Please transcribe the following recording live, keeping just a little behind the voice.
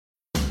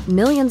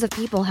Millions of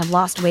people have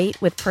lost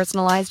weight with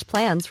personalized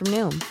plans from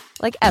Noom.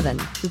 Like Evan,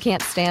 who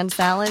can't stand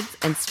salads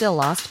and still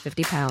lost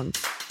 50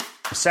 pounds.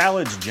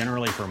 Salads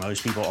generally for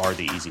most people are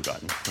the easy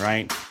button,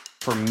 right?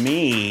 For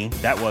me,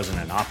 that wasn't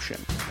an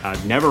option.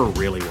 I never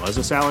really was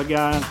a salad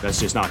guy. That's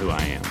just not who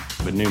I am.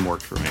 But Noom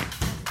worked for me.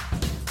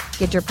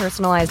 Get your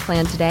personalized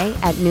plan today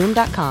at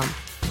Noom.com.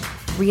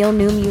 Real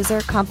Noom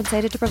user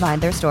compensated to provide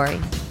their story.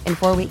 In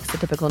 4 weeks, the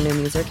typical Noom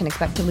user can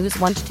expect to lose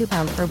 1 to 2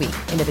 pounds per week.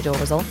 Individual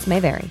results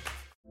may vary.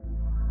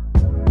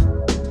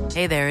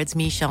 Hey there, it's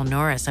Michelle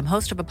Norris. I'm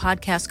host of a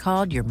podcast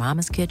called Your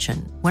Mama's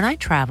Kitchen. When I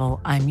travel,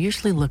 I'm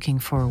usually looking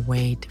for a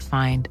way to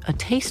find a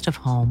taste of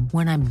home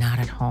when I'm not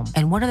at home.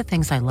 And one of the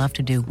things I love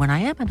to do when I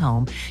am at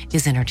home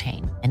is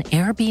entertain. And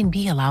Airbnb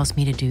allows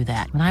me to do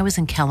that. When I was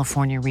in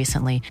California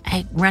recently,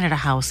 I rented a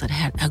house that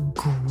had a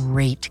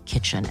great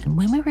kitchen. And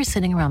when we were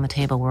sitting around the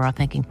table, we were all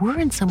thinking, we're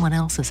in someone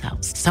else's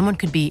house. Someone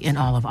could be in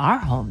all of our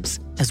homes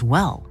as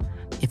well.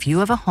 If you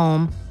have a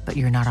home, but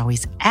you're not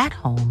always at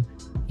home,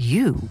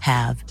 you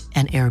have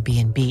an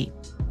Airbnb.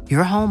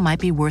 Your home might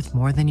be worth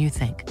more than you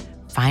think.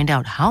 Find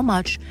out how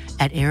much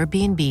at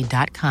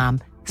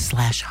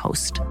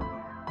airbnb.com/host.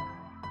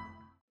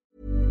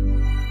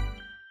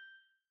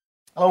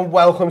 Hello and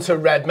welcome to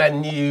Red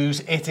Men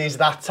News. It is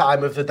that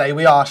time of the day.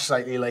 We are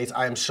slightly late.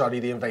 I am sorry,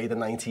 the Invader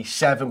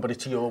 97, but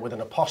it's your with an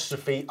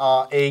apostrophe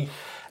R-E.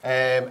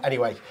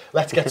 Anyway,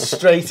 let's get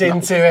straight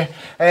into it.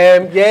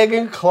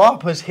 Jurgen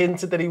Klopp has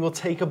hinted that he will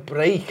take a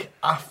break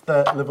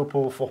after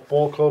Liverpool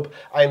Football Club.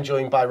 I am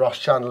joined by Ross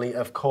Chandley,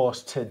 of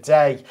course,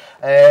 today.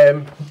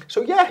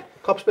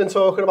 Klopp's been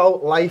talking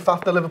about life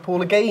after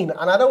Liverpool again,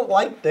 and I don't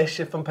like this,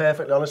 if I'm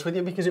perfectly honest with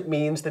you, because it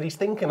means that he's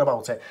thinking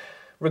about it.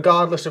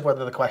 Regardless of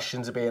whether the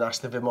questions are being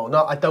asked of him or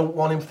not, I don't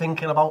want him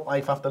thinking about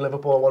life after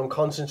Liverpool. I want him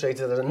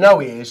concentrated, as I know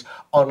he is,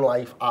 on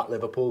life at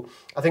Liverpool.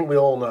 I think we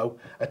all know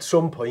at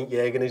some point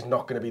Jurgen is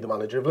not going to be the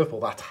manager of Liverpool.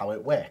 That's how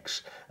it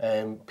works.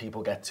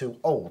 People get too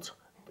old.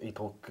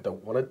 People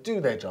don't want to do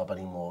their job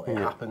anymore. It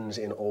happens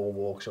in all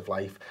walks of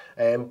life.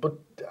 But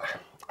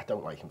I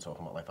don't like him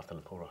talking about life after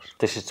Liverpool, Ross.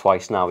 This is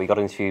twice now. We got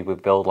interviewed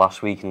with Bill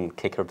last week and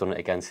Kicker have done it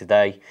again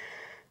today.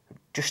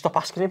 Just stop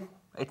asking him.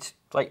 It's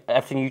like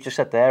everything you just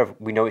said there,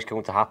 we know it's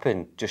going to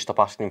happen. Just stop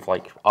asking him for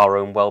like our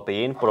own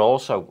well-being, but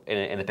also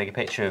in a bigger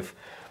picture of,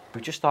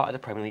 we just started the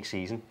Premier League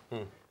season.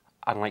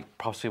 And like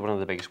possibly one of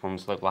the biggest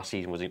ones like last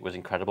season was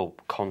incredible.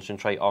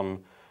 Concentrate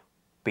on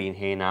being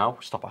here now.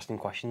 Stop asking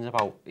questions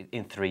about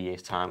in 3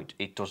 years' time.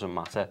 It doesn't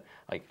matter.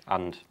 Like,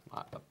 and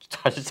I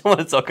just don't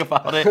want to talk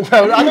about it.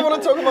 No, I don't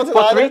want to talk about it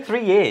But either.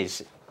 3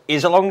 years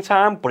is a long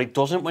time, but it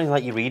doesn't when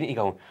like you read it, you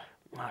go,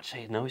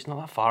 actually, no, it's not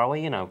that far away,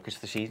 you know, because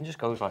the season just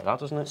goes like that,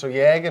 doesn't it? So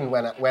Jurgen,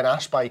 when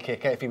asked by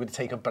Kicker if he would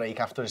take a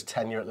break after his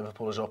tenure at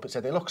Liverpool is up, it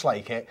said, it looks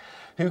like it.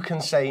 Who can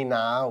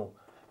now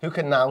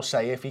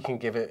say if he can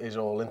give it his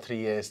all in 3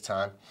 years'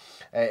 time?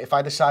 If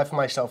I decide for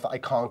myself that I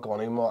can't go on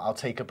anymore, I'll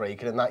take a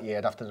break. And in that year,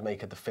 I'd have to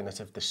make a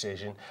definitive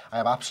decision. I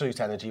have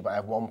absolute energy, but I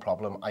have one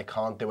problem. I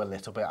can't do a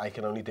little bit. I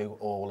can only do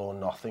all or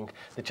nothing.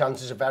 The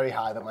chances are very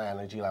high that my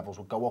energy levels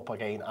will go up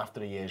again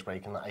after a year's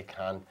break and that I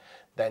can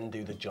then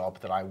do the job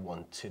that I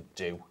want to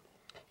do.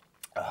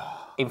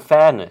 In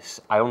fairness,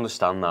 I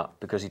understand that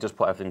because he does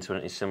put everything into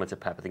it. It's similar to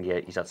Pep. I think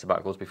he's had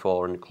sabbaticals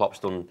before, and Klopp's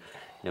done,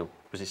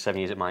 was it 7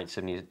 years at Mainz,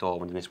 7 years at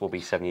Dortmund, and this will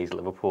be 7 years at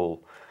Liverpool.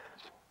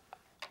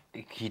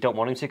 You don't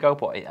want him to go,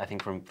 but I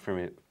think from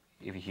if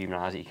you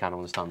humanise it, you can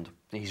understand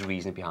his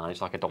reasoning behind it.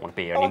 It's like, I don't want to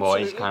be here anymore.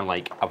 Absolutely. He's kind of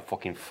like, I'm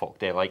fucking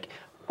fucked here. Like,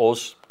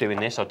 us doing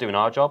this or doing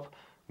our job,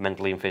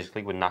 mentally and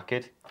physically, we're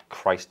knackered.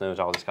 Christ knows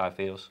how this guy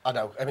feels. I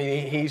know. I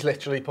mean, he's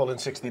literally pulling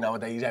 60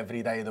 nowadays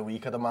every day of the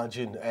week, I'd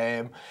imagine.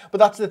 But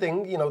that's the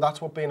thing,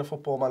 that's what being a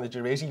football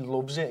manager is. He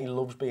loves it. He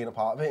loves being a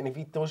part of it. And if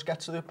he does get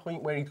to the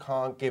point where he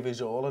can't give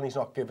his all and he's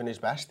not giving his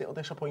best, it'll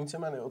disappoint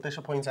him and it'll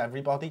disappoint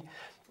everybody.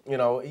 He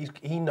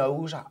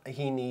knows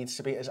he needs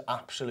to be at his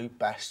absolute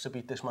best to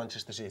beat this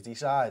Manchester City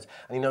side.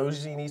 And he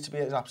knows he needs to be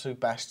at his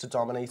absolute best to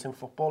dominate in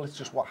football. It's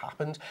just what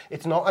happened.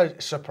 It's not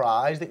a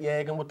surprise that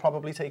Jurgen would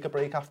probably take a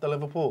break after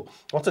Liverpool.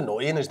 What's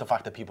annoying is the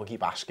fact that people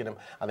keep asking him.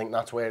 I think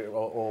that's where it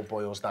all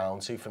boils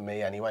down to for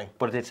me anyway.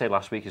 But I did say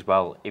last week as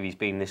well, if he's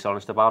being this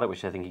honest about it,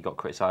 which I think he got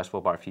criticised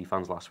for by a few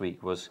fans last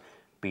week, was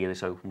being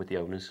this open with the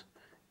owners.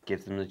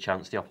 Give them the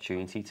chance, the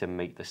opportunity to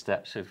make the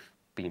steps of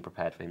being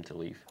prepared for him to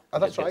leave. Oh,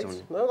 that's right.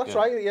 No, that's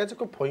right. Yeah, it's a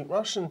good point,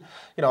 Ross. And,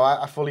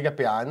 I fully get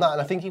behind that. And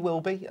I think he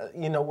will be.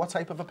 What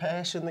type of a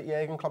person that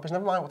Jurgen Klopp is,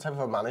 never mind what type of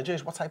a manager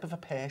is, what type of a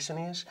person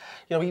he is.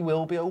 He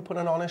will be open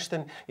and honest.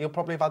 And he'll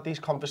probably have had these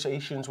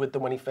conversations with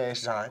them when he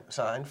first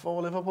signed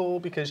for Liverpool,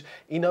 because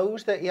he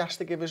knows that he has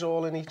to give his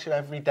all in each and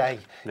every day.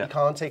 Yeah. He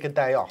can't take a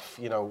day off.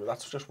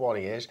 That's just what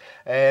he is.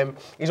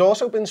 He's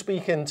also been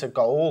speaking to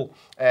Goal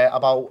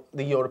about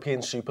the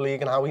European Super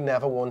League and how he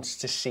never wants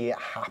to see it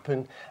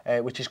happen,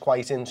 which is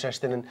quite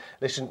interesting. And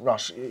listen,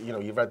 Ross,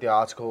 you've read the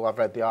article, I've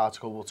read the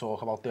article, we'll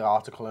talk about the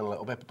article in a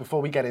little bit, but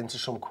before we get into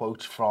some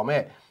quotes from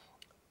it,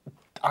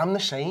 I'm the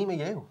same as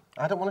you.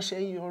 I don't want to see a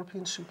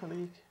European Super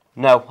League.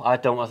 No, I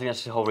don't. I think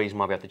that's the whole reason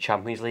why we have the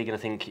Champions League, and I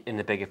think in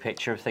the bigger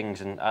picture of things,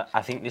 and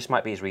I think this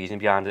might be his reason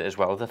behind it as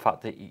well, the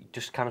fact that you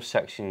just kind of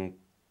section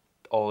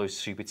all those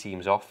super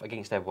teams off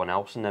against everyone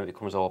else, and then it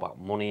becomes all about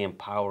money and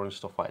power and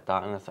stuff like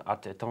that, and I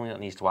don't think that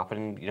needs to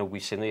happen. You know,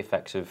 we've seen the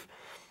effects of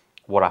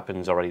what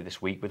happens already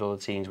this week with other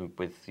teams,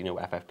 with you know,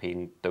 FFP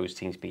and those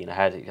teams being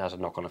ahead. It has a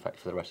knock-on effect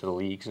for the rest of the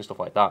leagues and stuff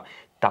like that.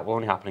 That will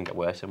only happen and get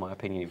worse, in my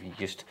opinion, if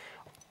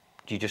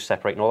you're just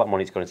separating all that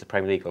money to go into the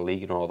Premier League or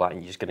League and all that,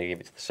 and you're just going to give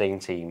it to the same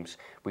teams,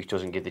 which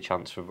doesn't give the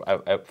chance from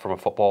a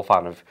football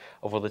fan of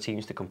other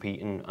teams to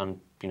compete and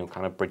you know,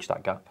 kind of bridge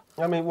that gap.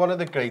 I mean, one of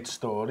the great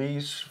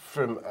stories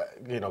from,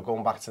 you know,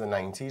 going back to the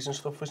 90s and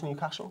stuff was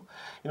Newcastle.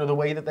 You know, the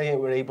way that they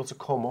were able to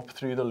come up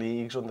through the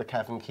leagues under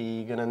Kevin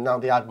Keegan, and now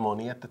they had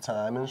money at the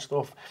time and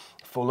stuff.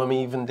 Fulham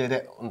even did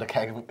it under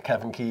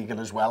Kevin Keegan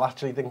as well,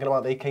 actually, thinking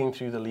about they came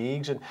through the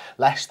leagues, and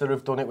Leicester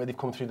have done it where they've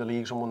come through the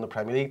leagues and won the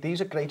Premier League.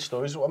 These are great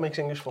stories. What makes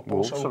English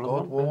football so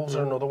good. Wolves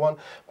are another one.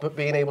 But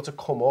being able to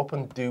come up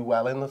and do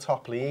well in the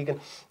top league, and,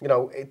 you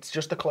know, it's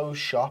just a closed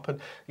shop. And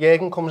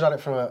Jurgen comes at it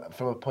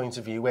from a point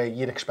of view where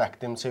you'd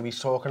expect him to. He's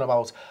talking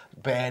about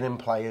burning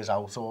players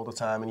out all the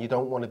time, and you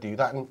don't want to do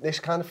that. And this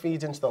kind of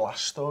feeds into the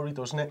last story,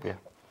 doesn't it? Yeah.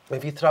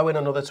 If you throw in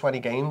another 20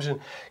 games, and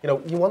you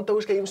know, you want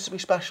those games to be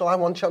special. I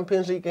want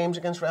Champions League games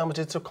against Real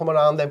Madrid to come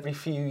around every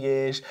few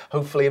years,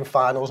 hopefully in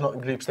finals, not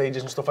in group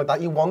stages and stuff like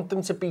that. You want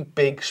them to be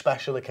big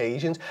special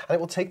occasions, and it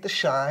will take the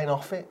shine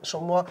off it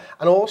somewhat.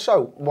 And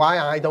also, why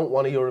I don't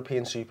want a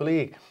European Super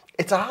League,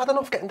 it's hard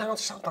enough getting down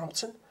to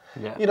Southampton.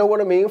 Yeah. You know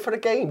what I mean? For a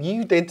game,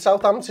 you did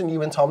Southampton,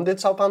 you and Tom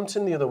did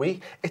Southampton the other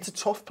week. It's a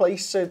tough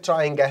place to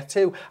try and get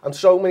to, and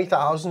so many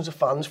thousands of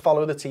fans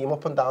follow the team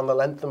up and down the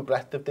length and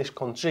breadth of this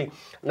country.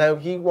 Now,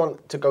 you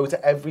want to go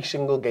to every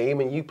single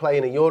game, and you play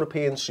in a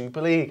European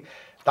Super League.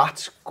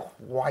 That's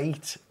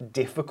quite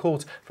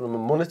difficult from a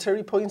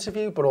monetary point of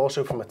view, but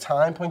also from a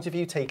time point of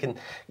view.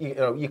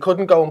 You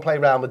couldn't go and play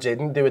Real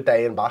Madrid and do a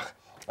day and back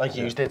like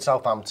you did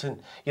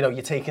Southampton. You know,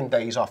 you're taking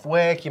days off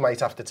work, you might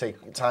have to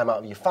take time out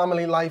of your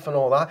family life and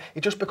all that.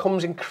 It just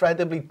becomes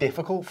incredibly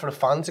difficult for a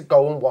fan to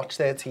go and watch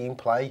their team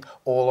play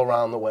all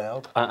around the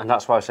world. And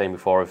that's why I was saying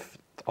before,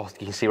 you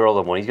can see where all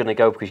the money's going to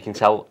go, because you can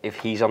tell if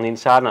he's on the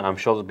inside, and I'm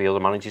sure there'll be other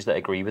managers that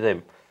agree with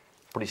him.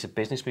 But it's a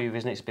business move,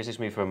 isn't it? It's a business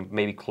move from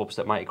maybe clubs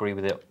that might agree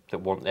with it, that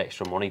want the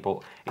extra money,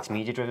 but it's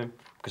media driven,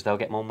 because they'll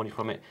get more money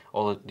from it.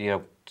 All the, you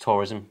know,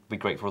 tourism be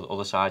great for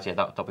other sides, yeah,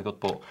 that'll be good,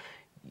 but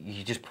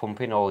you just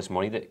pump in all this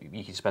money that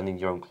you can spend in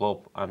your own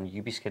club, and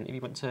you'd be skint if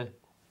you went to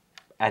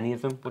any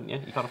of them, wouldn't you?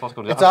 You can't afford to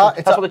go to that.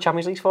 That's what the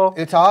Champions League's for.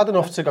 It's hard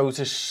enough to go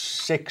to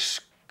 6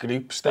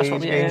 group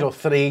stage games or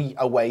 3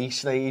 away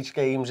stage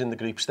games in the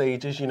group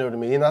stages, you know what I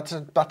mean? That's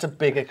a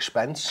big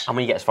expense. I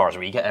mean, you get as far as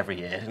we get every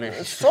year, isn't it?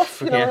 It's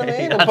tough, you know what I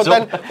mean?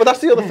 But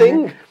that's the other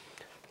thing.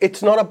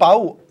 It's not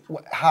about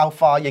how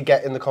far you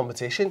get in the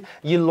competition.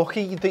 You're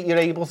lucky that you're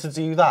able to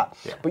do that.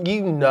 Yeah. But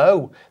you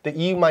know that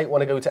you might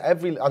want to go to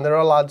and there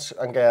are lads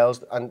and girls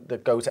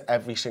that go to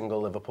every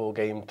single Liverpool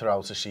game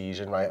throughout the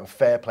season, right? And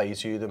fair play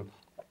to them.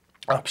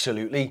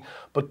 Absolutely.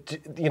 But,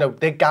 you know,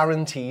 they're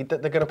guaranteed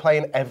that they're going to play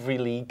in every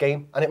league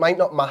game, and it might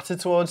not matter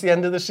towards the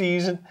end of the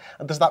season.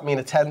 And does that mean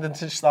attendance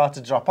has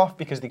started to drop off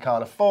because they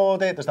can't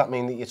afford it? Does that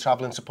mean that your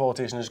travelling support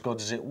isn't as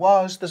good as it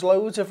was? There's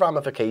loads of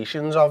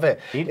ramifications of it.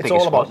 It's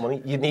all about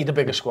money. You need a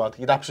bigger squad.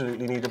 You'd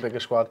absolutely need a bigger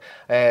squad.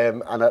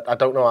 And I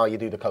don't know how you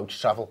do the coach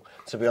travel,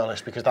 to be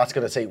honest, because that's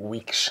going to take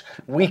weeks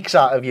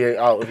out of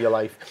your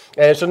life.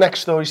 So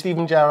next story,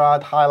 Steven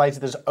Gerrard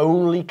highlighted as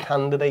only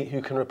candidate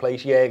who can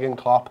replace Jurgen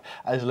Klopp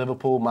as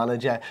Liverpool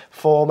manager.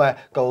 Former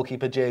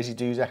goalkeeper Jerzy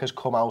Dudek has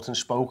come out and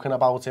spoken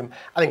about him.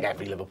 I think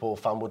every Liverpool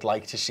fan would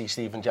like to see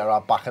Steven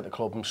Gerrard back at the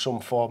club in some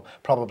form,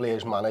 probably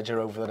as manager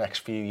over the next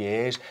few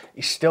years.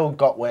 He's still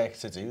got work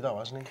to do though,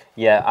 hasn't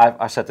he? Yeah,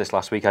 I said this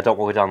last week. I don't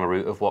want to go down the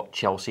route of what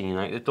Chelsea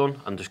United have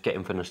done and just get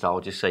him for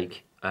nostalgia's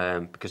sake,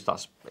 because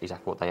that's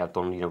exactly what they have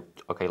done. You know,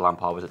 okay,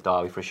 Lampard was at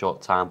Derby for a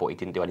short time, but he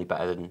didn't do any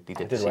better than he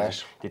did the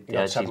season. He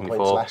had 7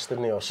 points less,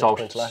 didn't he, or 6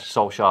 points less?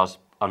 Solskjaer's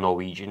a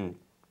Norwegian.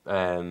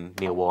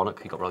 Neil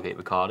Warnock, he got relegated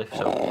with Cardiff,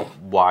 so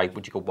why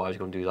was he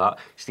going to do that?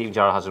 Steven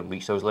Gerrard hasn't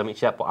reached those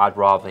limits yet, but I'd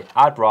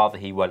rather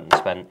he went and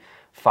spent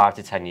 5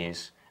 to 10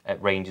 years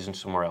at Rangers and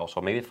somewhere else,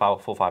 or maybe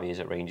 4 or 5 years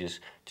at Rangers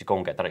to go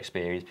and get that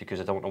experience, because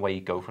I don't know where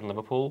you go from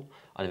Liverpool,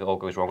 and if it all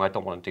goes wrong, I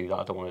don't want to do that.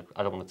 I don't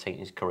want to taint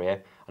his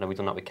career. I know we've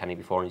done that with Kenny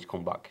before, and he's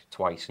come back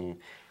twice, and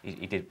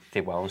he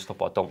did well and stuff,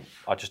 but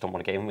I just don't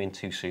want to get him in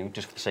too soon,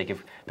 just for the sake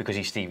of, because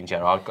he's Steven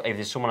Gerrard. If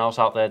there's someone else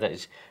out there that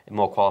is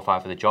more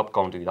qualified for the job,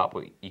 go and do that,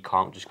 but you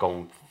can't just go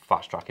and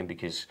fast track him,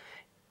 because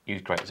he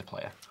was great as a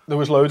player. There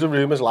was loads of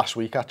rumours last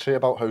week, actually,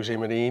 about Jose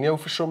Mourinho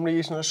for some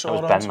reason. I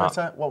saw on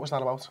Twitter. What was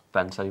that about?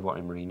 Ben said he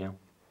wanted Mourinho.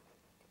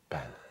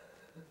 Ben.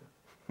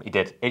 He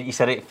did. He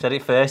said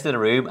it first in the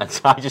room, and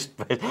so I just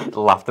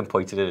laughed and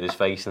pointed at his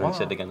face, and then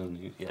said it again on the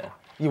news. Yeah.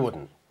 You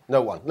wouldn't.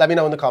 No one. Let me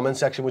know in the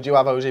comments section, would you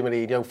have Jose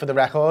Mourinho? For the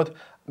record,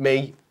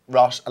 me,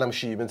 Ross, and I'm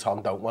assuming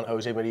Tom don't want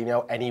Jose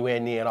Mourinho anywhere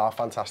near our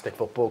fantastic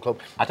football club.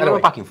 I don't know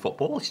back in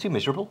football. He's too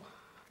miserable.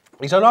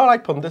 He's an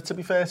alright pundit, to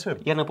be fair to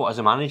him. Yeah, no, but as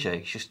a manager,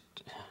 he's just...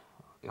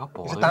 You're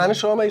bored, He's a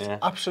dinosaur, mate. Yeah.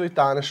 Absolute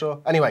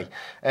dinosaur. Anyway,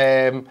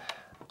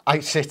 I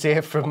sit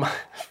here from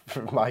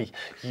my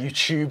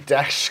YouTube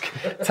desk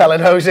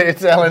telling Jose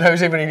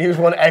Mourinho's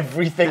won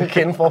everything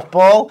in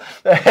football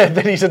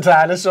that he's a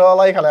dinosaur,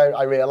 like, and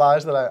I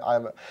realise that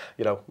I'm,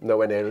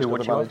 nowhere near as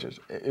good a manager.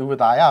 Who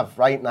would I have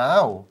right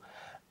now?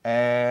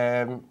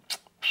 I'm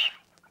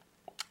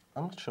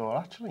not sure,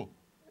 actually.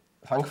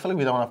 Thankfully,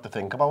 we don't have to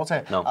think about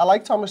it. No. I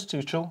like Thomas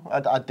Tuchel,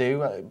 I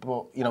do,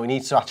 but he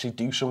needs to actually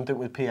do something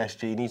with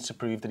PSG. He needs to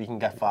prove that he can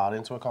get far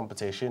into a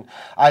competition.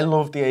 I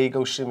love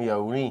Diego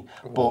Simeone,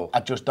 but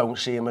I just don't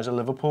see him as a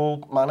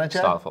Liverpool manager.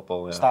 Style of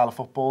football, yeah. Style of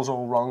football's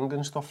all wrong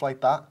and stuff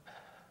like that.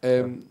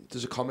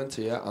 There's a comment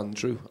here,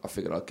 Andrew, I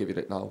figured I'll give you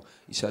it now.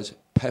 He says,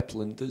 Pep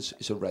Linders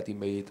is a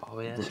ready-made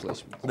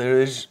replacement.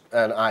 There is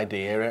an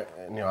idea,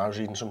 I was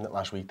reading something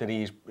last week that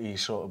he's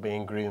sort of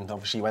being groomed.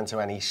 Obviously, he went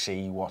to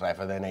NEC,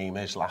 whatever their name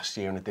is, last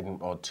year, and it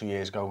didn't, or 2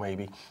 years ago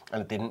maybe,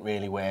 and it didn't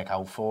really work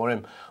out for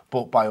him.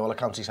 But by all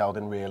accounts, he's held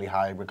in really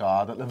high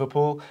regard at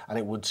Liverpool, and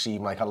it would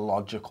seem like a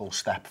logical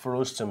step for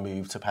us to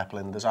move to Pep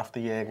Linders after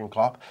Jurgen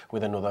Klopp,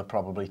 with another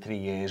probably 3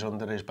 years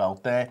under his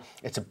belt there.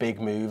 It's a big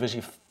move as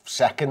your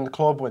second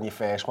club when your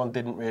first one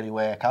didn't really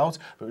work out,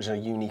 but it was a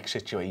unique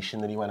situation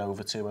that he went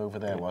over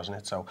there, wasn't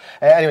it? So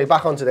anyway,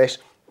 back onto this.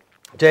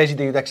 Jersey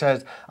Dudek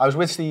says, I was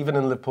with Stephen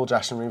in the Liverpool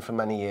dressing room for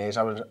many years.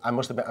 I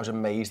was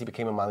amazed he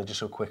became a manager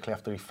so quickly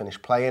after he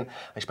finished playing.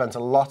 I spent a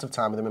lot of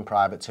time with him in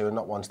private too, and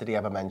not once did he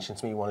ever mention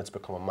to me he wanted to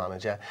become a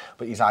manager.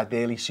 But he's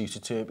ideally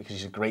suited to it because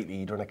he's a great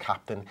leader and a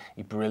captain.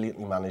 He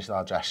brilliantly managed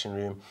our dressing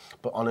room.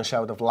 But honestly, I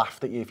would have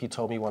laughed at you if you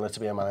told me he wanted to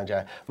be a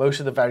manager. Most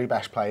of the very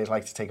best players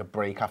like to take a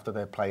break after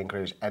their playing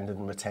careers ended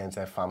and return to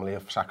their family,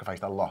 have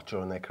sacrificed a lot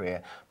during their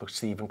career. But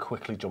Stephen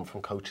quickly jumped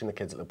from coaching the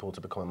kids at Liverpool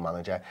to become a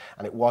manager.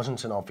 And it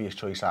wasn't an obvious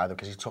choice either,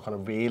 because he took on a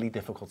really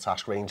difficult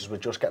task. Rangers were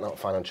just getting out of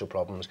financial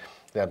problems.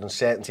 They had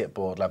uncertainty at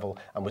board level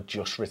and were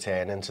just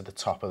returning to the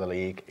top of the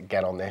league.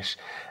 Get on this.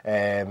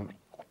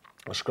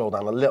 We'll scroll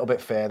down a little bit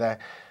further.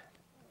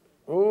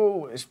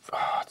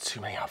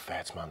 Too many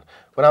adverts, man.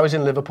 When I was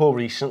in Liverpool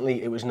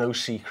recently, it was no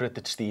secret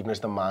that Stephen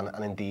is the man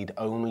and indeed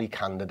only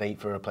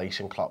candidate for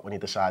replacing Klopp when he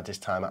decides his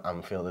time at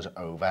Anfield is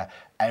over.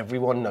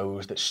 Everyone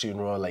knows that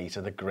sooner or later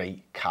the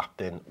great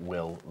captain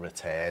will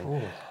return.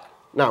 Ooh.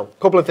 Now,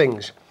 a couple of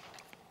things.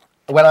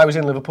 When I was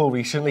in Liverpool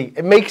recently,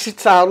 it makes it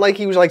sound like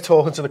he was like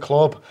talking to the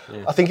club.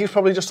 Yeah. I think he was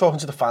probably just talking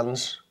to the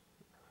fans.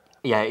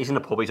 Yeah, he's in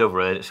the pub, he's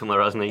overheard it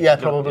somewhere, hasn't he? Yeah,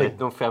 probably.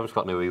 No fans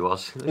got knew who he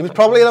was. He was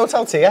probably in a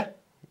hotel tier.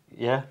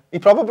 Yeah. He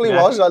probably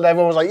was, and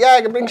everyone was like, yeah,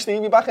 I can bring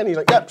Stevie back, and he's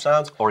like, yep,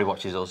 sounds. Or he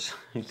watches us.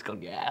 He's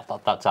gone, yeah,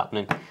 that's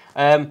happening.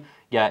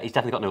 Yeah, he's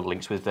definitely got no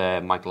links with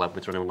Michael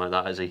Edwards or anyone like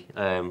that, has he?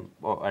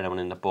 Or anyone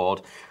in the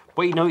board.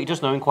 But he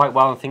does know him quite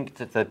well. I think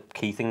that the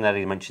key thing that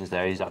he mentions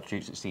there is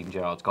attributes that Steven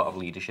Gerrard's got of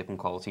leadership and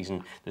qualities,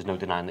 and there's no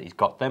denying that he's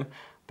got them.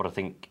 But I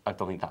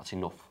don't think that's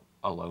enough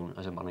alone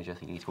as a manager. I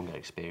think you need to go and get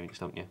experience,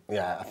 don't you?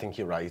 Yeah, I think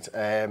you're right.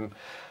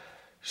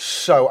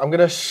 So I'm going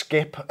to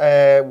skip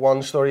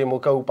one story and we'll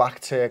go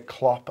back to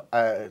Klopp.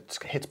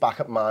 Hits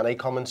back at Mane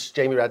comments.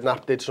 Jamie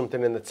Redknapp did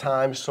something in the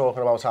Times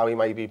talking about how he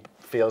maybe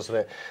feels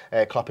that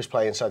Klopp is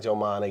playing Sadio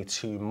Mane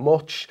too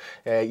much.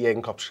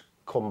 Jurgen Klopp's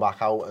come back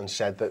out and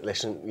said that,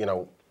 listen,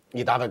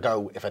 you'd have a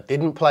go if I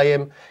didn't play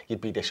him, you'd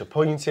be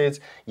disappointed,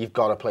 you've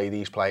got to play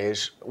these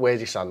players. Where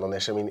do you stand on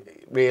this? I mean,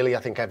 really, I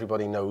think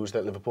everybody knows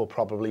that Liverpool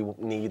probably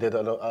needed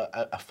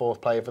a fourth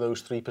player for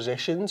those three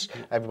positions.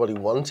 Everybody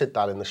wanted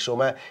that in the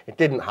summer. It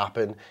didn't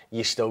happen.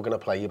 You're still going to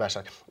play your best.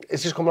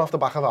 It's just coming off the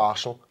back of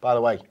Arsenal, by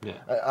the way. Yeah.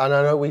 And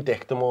I know we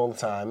dick them all the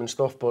time and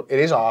stuff, but it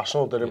is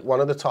Arsenal. They're one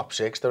of the top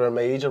six. They're a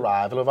major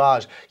rival of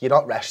ours. You're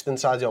not resting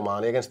Sadio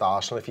Mane against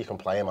Arsenal if you can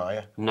play him, are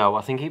you? No,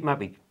 I think it might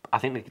be. I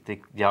think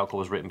the article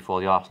was written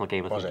before the Arsenal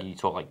game. I think you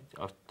talk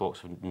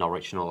thoughts of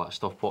Norwich and all that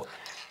stuff. But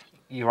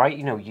you're right.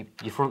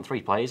 Your front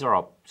three players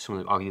are some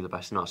of argue the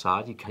best in our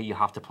side. You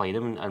have to play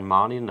them, and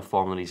Mane in the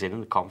form that he's in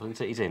and the confidence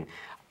that he's in,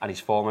 and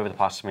his form over the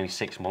past maybe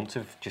 6 months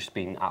have just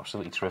been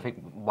absolutely terrific.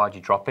 Why'd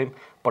you drop him?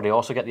 But I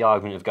also get the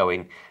argument of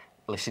going,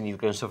 listen, you're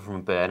going to suffer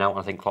from burnout. And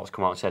I think Klopp's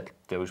come out and said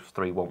those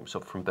three won't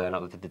suffer from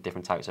burnout. They did the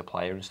different types of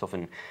player and stuff,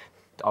 and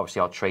obviously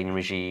our training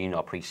regime,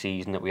 our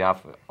pre-season that we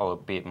have,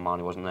 albeit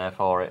Mane wasn't there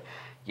for it.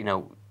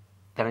 The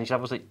energy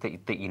levels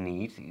that you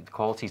need, the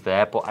quality's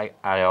there, but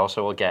I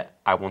also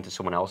I wanted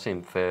someone else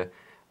in for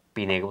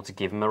being able to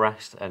give him a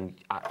rest, and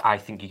I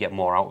think you get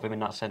more out of him in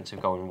that sense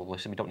of going, well,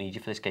 listen, we don't need you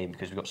for this game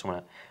because we've got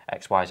someone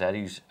at XYZ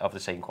who's of the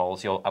same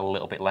quality or a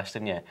little bit less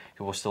than you,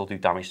 who will still do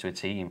damage to a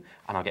team,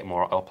 and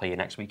I'll play you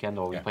next weekend,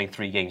 or we're playing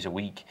 3 games a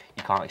week.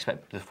 You can't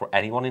expect for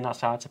anyone in that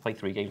side to play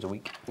 3 games a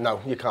week. No,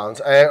 you can't.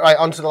 Right,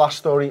 on to the last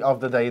story of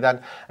the day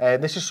then.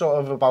 This is sort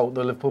of about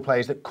the Liverpool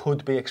players that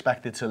could be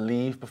expected to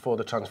leave before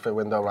the transfer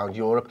window around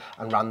Europe,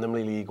 and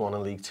randomly League One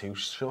and League Two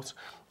shut.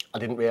 I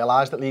didn't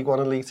realise that League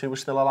One and League Two were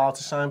still allowed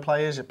to sign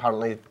players.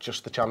 Apparently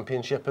just the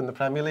Championship and the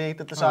Premier League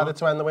that decided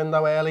to end the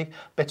window early.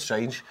 Bit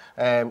strange.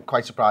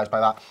 Quite surprised by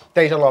that.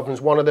 Dejan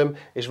Lovren's one of them.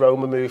 His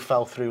Roma move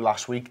fell through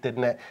last week,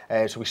 didn't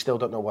it? So we still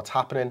don't know what's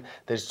happening.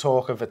 There's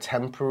talk of a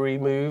temporary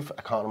move.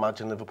 I can't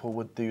imagine Liverpool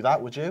would do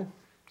that, would you?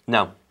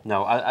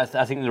 No. I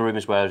think the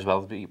rumours were as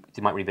well. They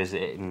might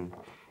revisit it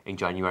in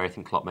January. I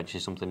think Klopp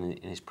mentioned something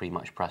in his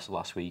pre-match press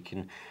last week.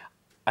 And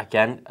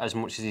again, as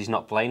much as he's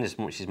not playing, as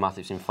much as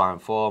Matip's in fine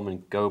form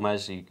and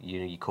Gomez,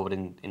 you covered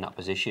in that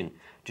position,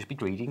 just be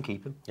greedy and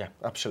keep him. Yeah,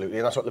 absolutely,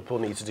 and that's what Liverpool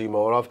need to do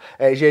more of.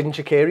 Xherdan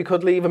Shaqiri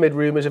could leave amid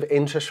rumours of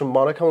interest from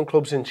Monaco and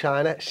clubs in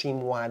China.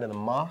 Seem wider than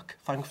mark,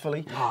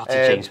 thankfully. Oh, it's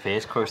a James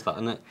Pearce quote, that,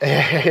 isn't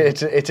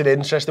it? It's an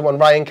interesting one.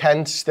 Ryan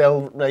Kent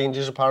still,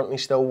 Rangers apparently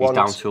still want.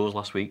 He's down tools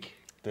last week.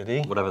 Did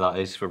he? Whatever that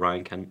is for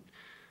Ryan Kent.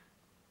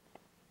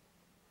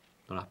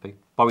 Not happy.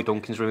 Bobby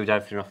Duncan's removed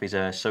everything off his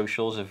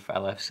socials of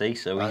LFC,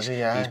 so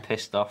he's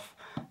pissed off.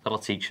 That'll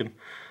teach him.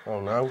 Oh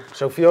no.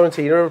 So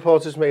Fiorentina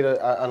reporters made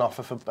an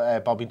offer for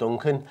Bobby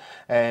Duncan.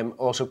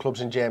 Also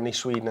clubs in Germany,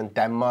 Sweden and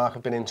Denmark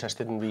have been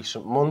interested in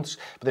recent months,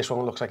 but this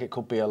one looks like it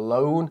could be a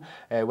loan.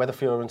 Whether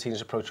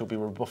Fiorentina's approach will be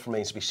rebuffed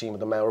remains to be seen, with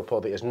the Mail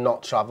report that he has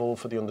not travelled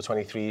for the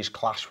under-23s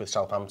clash with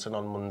Southampton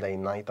on Monday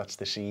night. That's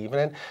this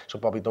evening. So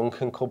Bobby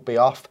Duncan could be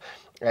off.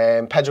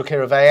 Pedro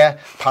Quirivella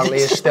apparently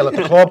is still at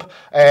the club.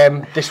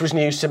 This was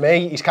news to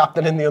me. He's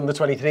captain in the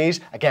under-23s.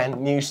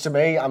 Again, news to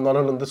me. I'm not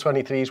an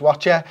under-23s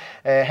watcher.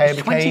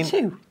 He's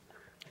 22.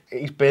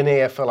 He's been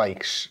here for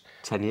like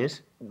 10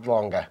 years?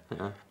 Longer.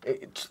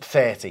 It's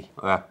 30.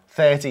 Yeah.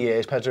 30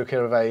 years Pedro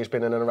Quirivella's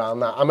been in and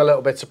around that. I'm a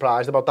little bit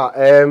surprised about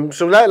that.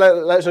 So let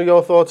us know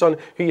your thoughts on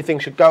who you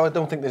think should go. I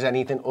don't think there's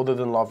anything other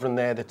than Lovren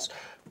there that's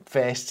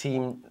first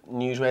team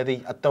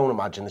newsworthy. I don't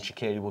imagine that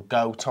Shaqiri will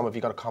go. Tom, have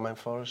you got a comment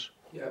for us?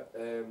 Yeah,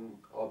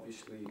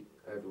 obviously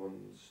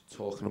everyone's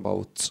talking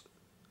about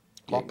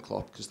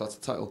Klopp, because that's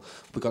the title.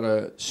 We got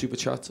a super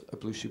chat, a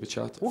blue super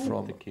chat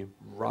from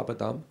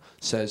Rabadam.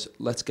 Says,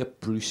 let's get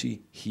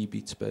Brucey, he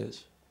beats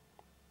Spurs.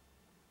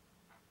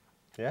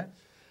 Yeah.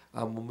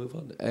 And we'll move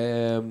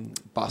on.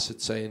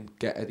 Bassett saying,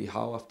 get Eddie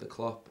Howe after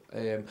Klopp.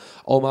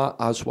 Omar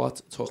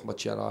Aswat talking about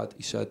Gerrard.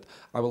 He said,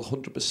 I will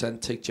 100%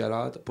 take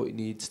Gerrard, but he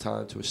needs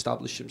time to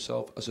establish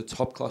himself as a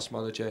top-class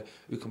manager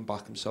who can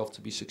back himself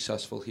to be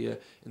successful here.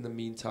 In the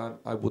meantime,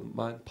 I wouldn't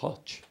mind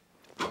Poch.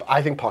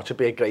 I think Poch would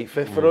be a great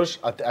fit for us.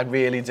 I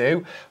really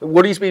do.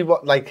 Worries me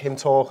like him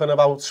talking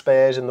about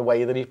Spurs in the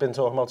way that he's been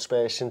talking about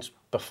Spurs since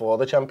before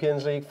the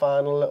Champions League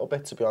final a little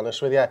bit, to be honest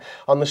with you.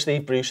 On the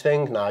Steve Bruce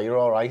thing, you're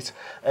all right.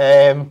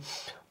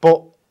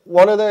 But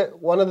one of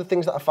the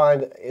things that I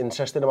find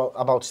interesting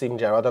about Steven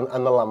Gerrard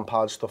and the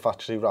Lampard stuff,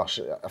 actually, Ross,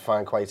 I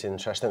find quite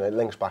interesting. It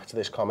links back to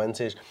this comment,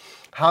 is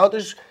how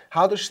does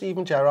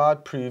Steven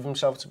Gerrard prove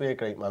himself to be a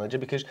great manager?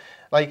 Because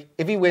like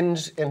if he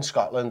wins in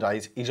Scotland,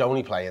 right, he's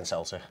only playing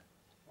Celtic.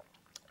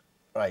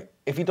 Right.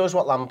 If he does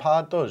what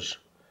Lampard does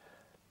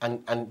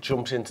and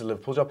jumps into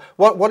Liverpool's job,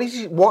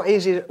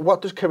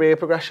 what does career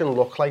progression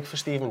look like for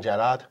Steven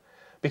Gerrard?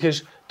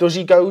 Because does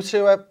he go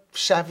to a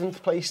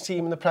 7th place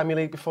team in the Premier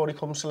League before he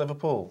comes to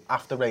Liverpool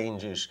after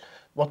Rangers?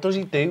 What does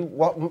he do?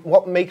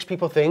 What makes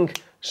people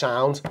think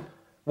sound?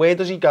 Where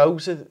does he go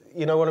to?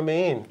 You know what I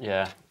mean?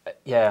 Yeah,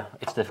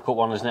 it's a difficult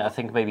one, isn't it? I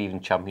think maybe even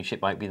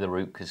Championship might be the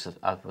route, because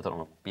I don't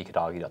know, you could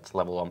argue that's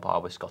level on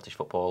par with Scottish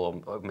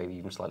football, or maybe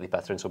even slightly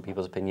better in some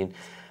people's opinion.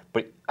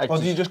 But or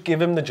do you just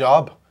give him the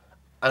job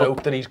and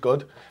hope that he's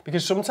good?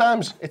 Because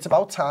sometimes it's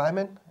about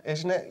timing,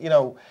 isn't it? You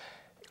know,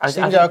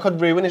 Steven Gerrard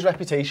could ruin his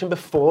reputation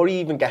before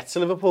he even gets to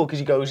Liverpool because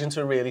he goes into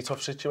a really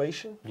tough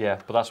situation. Yeah,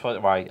 but that's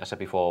why I said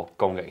before,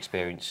 go and get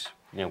experience.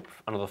 You know,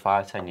 another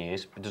 5-10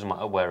 years, it doesn't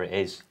matter where it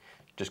is.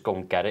 Just go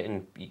and get it.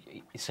 And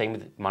same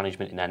with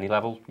management in any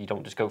level. You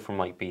don't just go from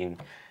like being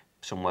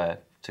somewhere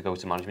to go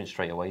to management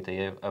straight away, do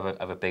you?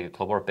 Of a bigger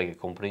club or a bigger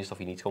company and stuff.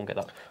 You need to go and get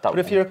that. But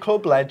if you're a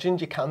club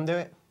legend, you can do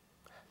it.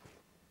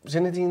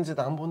 Zinedine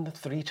Zidane won the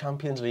 3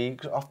 Champions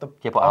Leagues off the...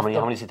 Yeah, but how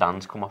many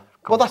Zidanes come off?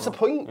 Well, that's the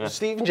point. Yeah.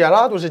 Steven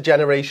Gerrard was a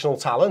generational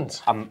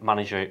talent. And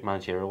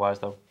managerial-wise,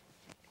 though?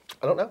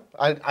 I don't know.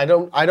 I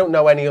don't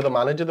know any other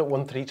manager that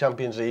won 3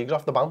 Champions Leagues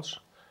off the bounce.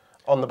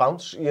 On the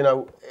bounce, you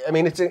know. I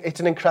mean, it's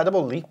an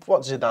incredible leap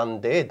what Zidane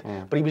did,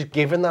 but he was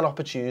given that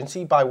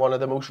opportunity by one of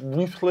the most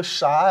ruthless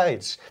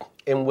sides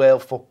in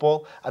world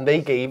football, and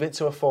they gave it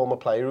to a former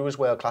player who was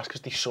world class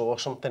because they saw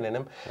something in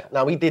him. Yeah.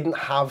 Now, he didn't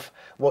have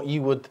what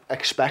you would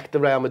expect the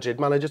Real Madrid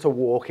manager to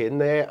walk in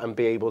there and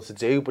be able to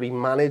do, but he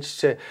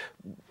managed to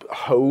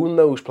hone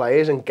those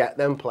players and get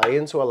them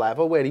playing to a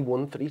level where he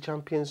won 3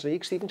 Champions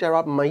Leagues. Steven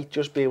Gerrard might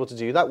just be able to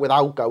do that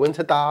without going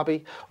to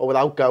Derby or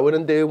without going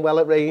and doing well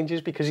at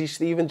Rangers, because he's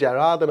Steven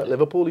Gerrard, and at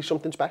Liverpool he's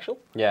something special.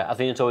 Yeah, I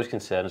think it's always a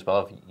concern as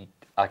well.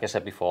 Like I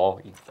said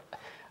before,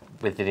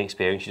 with the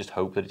experience, you just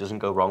hope that it doesn't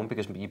go wrong,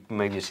 because you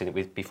maybe you've seen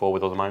it before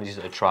with other managers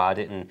that have tried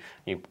it, and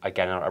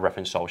again, I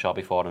referenced Solskjaer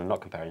before, and I'm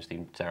not comparing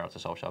Steven Gerrard to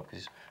Solskjaer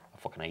because I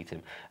fucking hate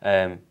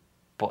him.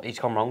 But he's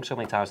gone wrong so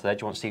many times there.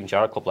 Do you want Steven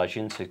Gerrard, club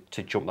legend,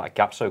 to jump that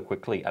gap so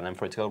quickly and then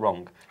for it to go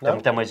wrong? No.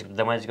 Then where's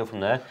he go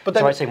from there? But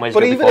then,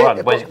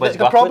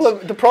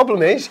 the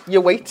problem is, you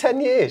wait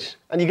 10 years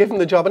and you give him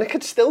the job and it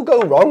could still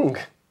go wrong.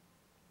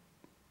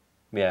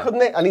 Yeah.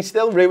 Couldn't it? And he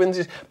still ruins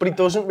his... But he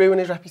doesn't ruin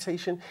his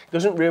reputation. He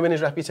doesn't ruin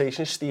his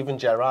reputation as Steven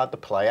Gerrard, the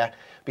player,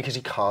 because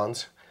he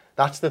can't.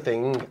 That's the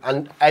thing.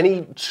 And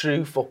any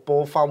true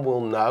football fan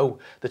will know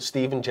that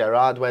Steven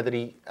Gerrard, whether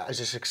he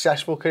has a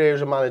successful career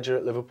as a manager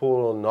at Liverpool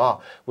or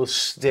not, will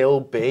still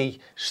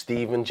be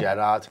Steven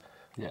Gerrard.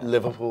 Yeah.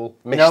 Liverpool,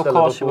 Mr. No, of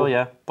course Liverpool. You will,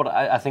 yeah. But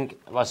I think,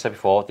 like I said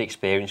before, the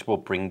experience will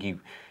bring you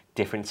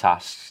different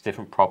tasks,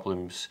 different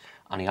problems,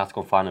 and you have to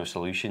go and find those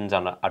solutions.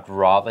 And I'd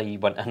rather he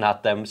went and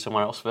had them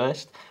somewhere else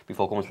first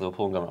before coming to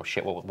Liverpool and going, oh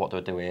shit, what do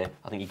I do here?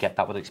 I think you get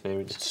that with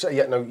experience. So,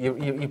 yeah, no,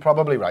 you're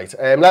probably right.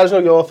 Let us know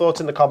your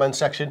thoughts in the comments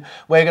section.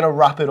 We're going to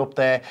wrap it up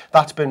there.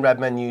 That's been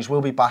Redmen News.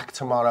 We'll be back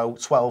tomorrow,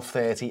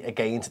 12:30,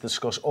 again to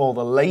discuss all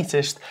the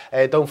latest.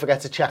 Don't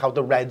forget to check out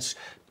the Reds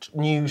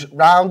News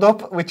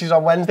Roundup, which is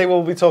on Wednesday.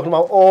 We'll be talking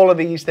about all of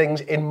these things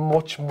in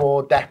much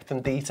more depth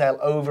and detail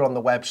over on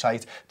the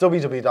website,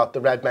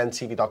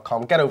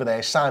 www.theredmentv.com. Get over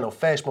there, sign up,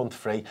 first month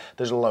free.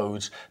 There's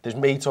loads. There's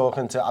me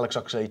talking to Alex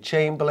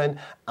Oxlade-Chamberlain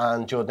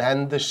and Jordan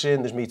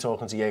Henderson. There's me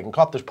talking to Jurgen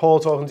Klopp. There's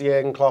Paul talking to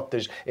Jurgen Klopp.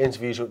 There's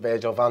interviews with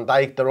Virgil van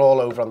Dijk. They're all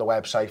over on the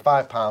website,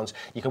 £5.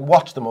 You can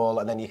watch them all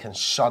and then you can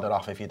sod it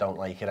off if you don't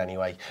like it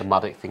anyway. The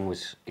Maddock thing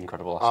was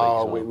incredible last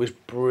week. Oh, it was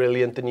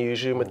brilliant. The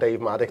newsroom with Dave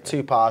Maddock,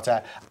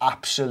 two-parter,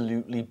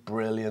 absolutely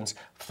brilliant.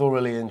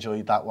 Thoroughly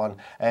enjoyed that one.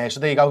 So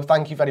there you go.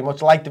 Thank you very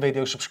much. Like the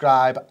video,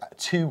 subscribe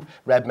to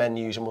Redmen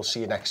News, and we'll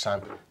see you next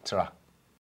time. Ta-ra.